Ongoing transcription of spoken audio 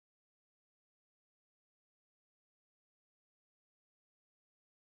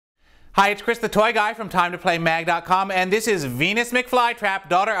Hi, it's Chris the Toy Guy from TimeToPlayMag.com, and this is Venus McFlytrap,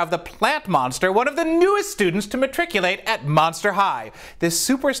 daughter of the plant monster, one of the newest students to matriculate at Monster High. This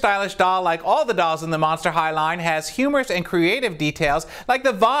super stylish doll, like all the dolls in the Monster High line, has humorous and creative details like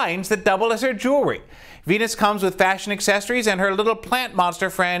the vines that double as her jewelry. Venus comes with fashion accessories and her little plant monster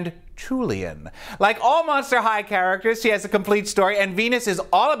friend, Chewlian. Like all Monster High characters, she has a complete story, and Venus is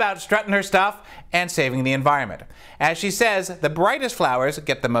all about strutting her stuff and saving the environment. As she says, the brightest flowers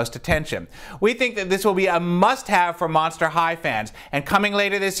get the most attention. We think that this will be a must-have for Monster High fans, and coming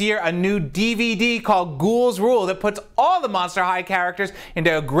later this year, a new DVD called Ghouls Rule that puts all the Monster High characters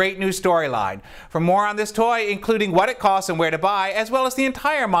into a great new storyline. For more on this toy, including what it costs and where to buy, as well as the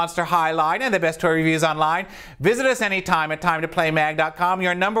entire Monster High line and the best toy reviews online, visit us anytime at TimeToPlayMag.com,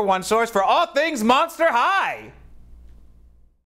 your #1 source for all things Monster High!